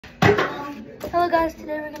Hello guys,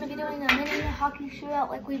 today we're going to be doing a mini hockey shootout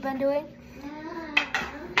like we've been doing.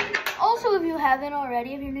 Also, if you haven't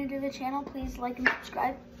already, if you're new to the channel, please like and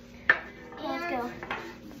subscribe. Let's go.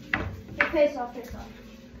 Face off.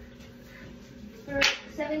 For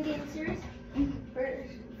 7-game series,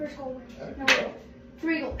 first goal. No,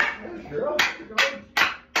 3 goals.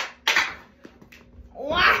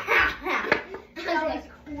 Wow! That was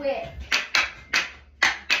quick.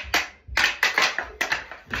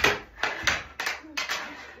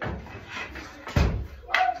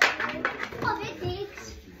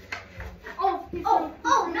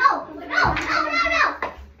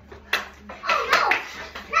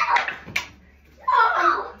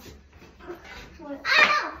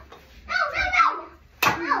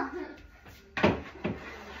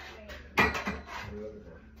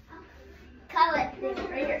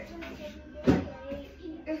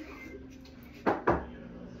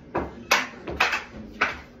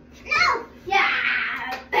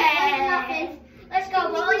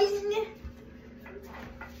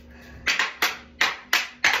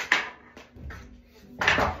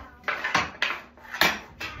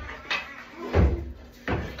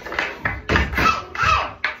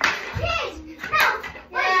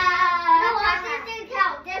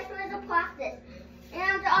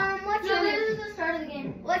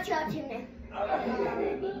 What's your team name?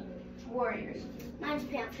 Warriors. Mine's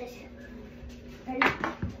Panthers. Ready?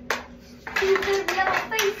 We have a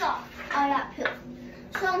face off. I got 2.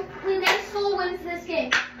 So we next goal wins this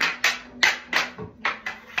game.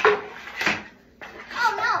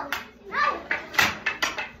 Oh no! Let's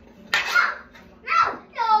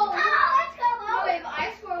go. No, if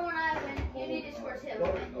I score when I win, you need to score 2.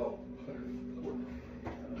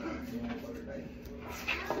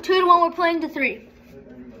 2-1. We're playing to 3.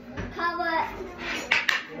 Cover.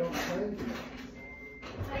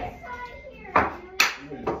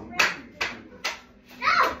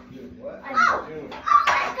 No!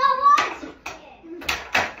 Let's go, boys!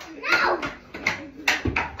 No!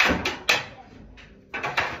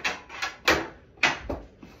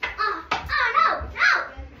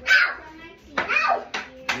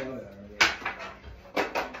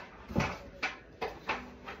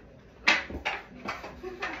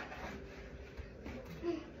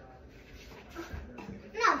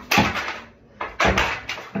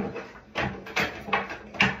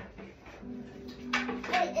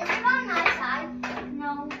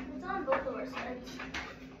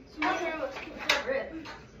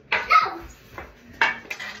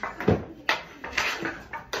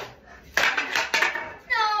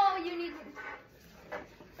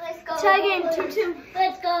 Tie game 2-2.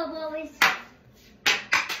 Let's go, boys.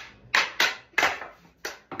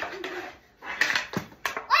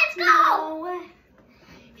 Let's go! No.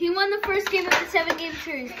 He won the first game of the 7-game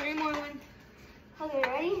series. 3 more wins. Okay,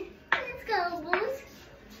 ready? Let's go, boys.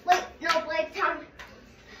 Wait, no, Blake, time.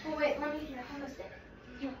 Oh, wait, let me hear. Hold a stick.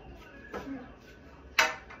 Here.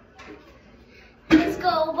 Let's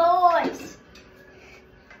go, boys.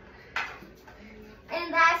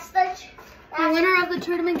 And that's the winner of the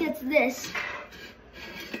tournament gets this.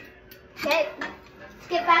 Okay, let's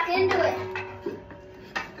get back into it.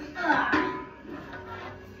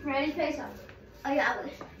 Ready, face off. Oh yeah,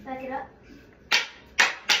 back it up.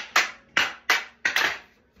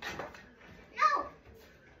 No.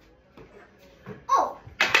 Oh.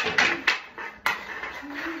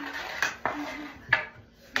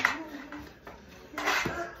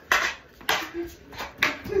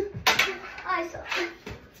 I saw it.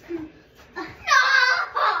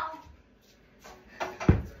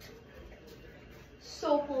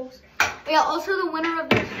 So close. Yeah, also the winner of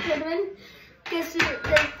this tournament gets the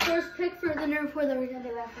first pick for the Nerf war that we're gonna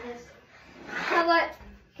do after this. How about,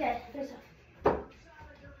 okay, face off.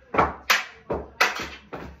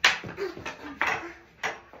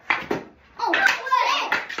 Oh,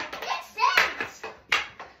 it stinks.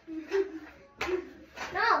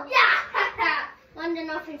 No. Yeah.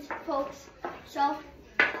 1-0, folks. So,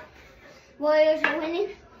 Warriors are winning.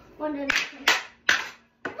 1-0.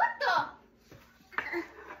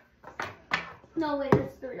 No way,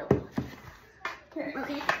 that's the real one. Here.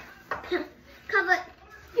 Okay. Cover it.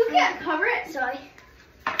 You can't cover it. Sorry.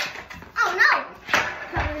 Oh no!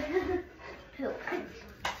 Cover it. Poop.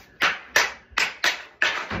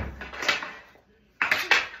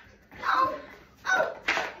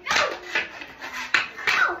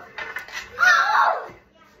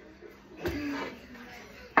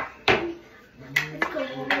 Let's go,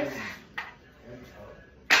 boys.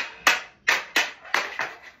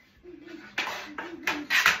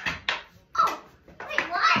 Wait,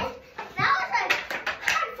 what? That was like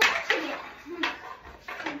unfortunate.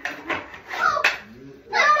 Oh!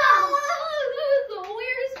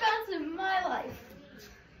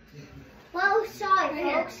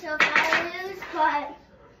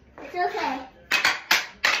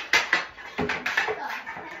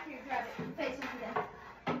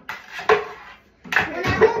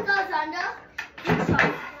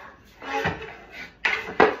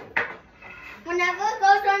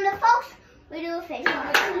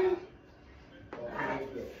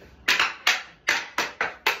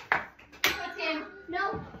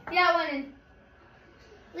 No. Yeah, one in.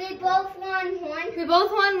 We both won one. We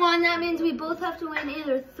both won one. That means we both have to win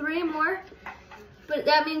either 3 more. But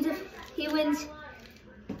that means if he wins,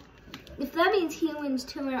 if that means he wins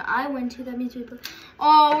 2 and I win 2, that means we both.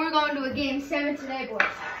 Oh, we're going to a game 7 today, boys.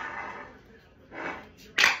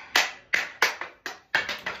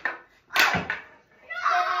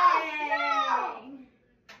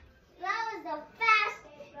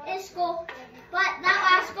 Goal, but that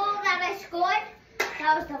last goal that I scored,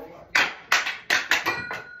 that was the.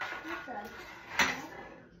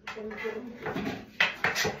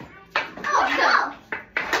 Oh no!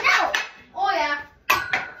 No! Oh yeah.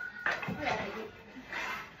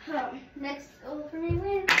 Next goal for me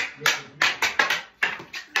win.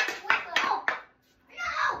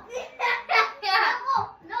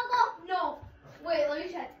 No. Wait, let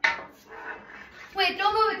me check. Wait,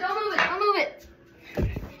 don't move it. Don't move it. Don't move it.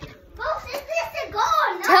 Folks, is this a goal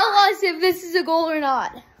or not? Tell us if this is a goal or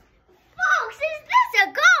not. Folks, is this a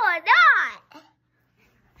goal or not?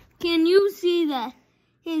 Can you see that?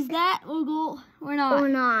 Is that a goal or not? Or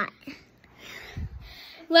not.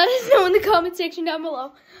 Let us know in the comment section down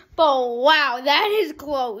below. But wow, that is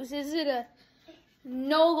close. Is it a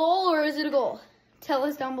no goal or is it a goal? Tell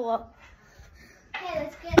us down below. Okay,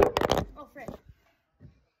 let's get it. Oh, Fred.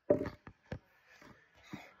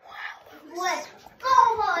 Let's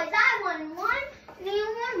go, boys. I won 1, and you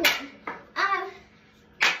won 1.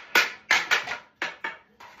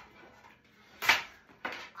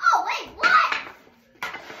 Oh, wait, what?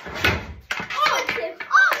 Oh, it's him.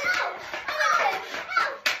 Oh, no.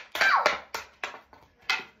 No.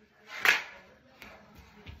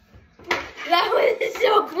 That was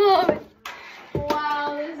so close. Wow,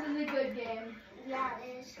 this is a good game. Yeah, it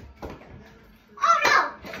is. Oh, no.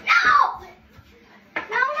 No.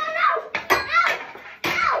 No.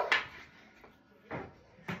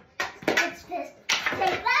 It's pissed.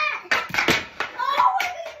 Take that. Oh,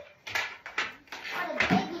 what a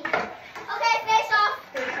biggie. Okay, face off.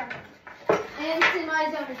 And it's in my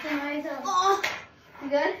zone. It's in my zone. Oh. You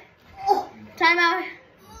good? Oh. Time out.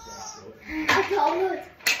 I told it.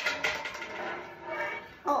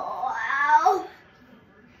 Oh, wow.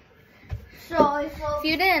 Sorry, folks. If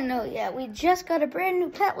you didn't know yet, we just got a brand new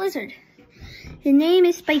pet lizard. His name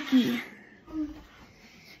is Spiky.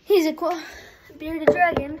 He's a cool bearded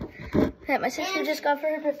dragon that my sister just got for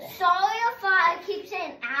her birthday. Sorry if I keep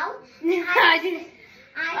saying ow. I did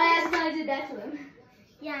I that to him.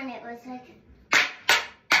 yeah, and it was like.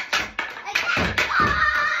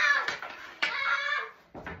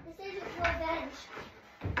 This isn't revenge.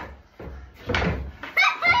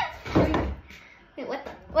 Wait, what?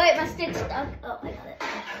 Wait, my stick's stuck. Oh, I got it.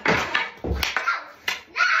 No,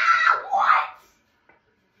 what?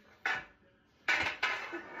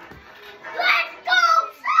 Let's go,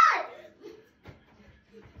 son!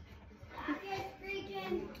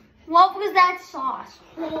 What was that sauce?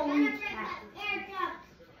 Holy cow.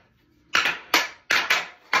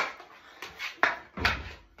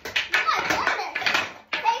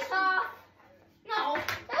 Face off. No,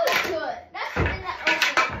 that was good. That's something that was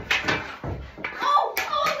Oh,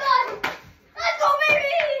 God. Let's go,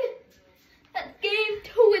 baby! That's game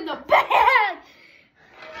 2 in the bag!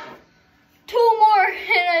 2 more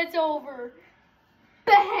and it's over.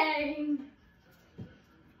 Bang!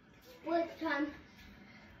 What time?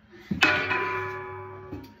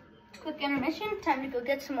 Quick intermission. Time to go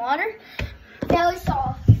get some water. That was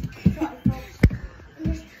soft. Sorry, folks. I'm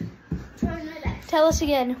just trying my best. Tell us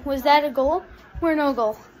again, was that a goal or no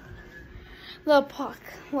goal? The puck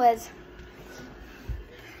was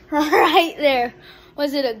right there.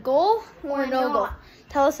 Was it a goal or no goal?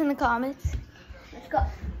 Tell us in the comments. Let's go.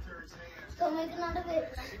 Let's go make another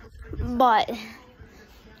video. But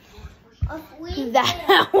If we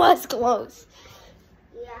that was close.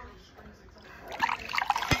 yeah.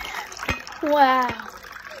 Wow.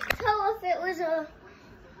 So if it was a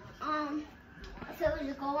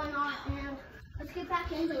goal or not, and let's get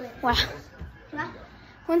back into it. Wow. Yeah.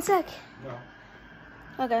 1 sec.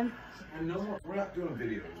 No. Okay. No, we're not doing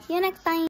videos. See you next time.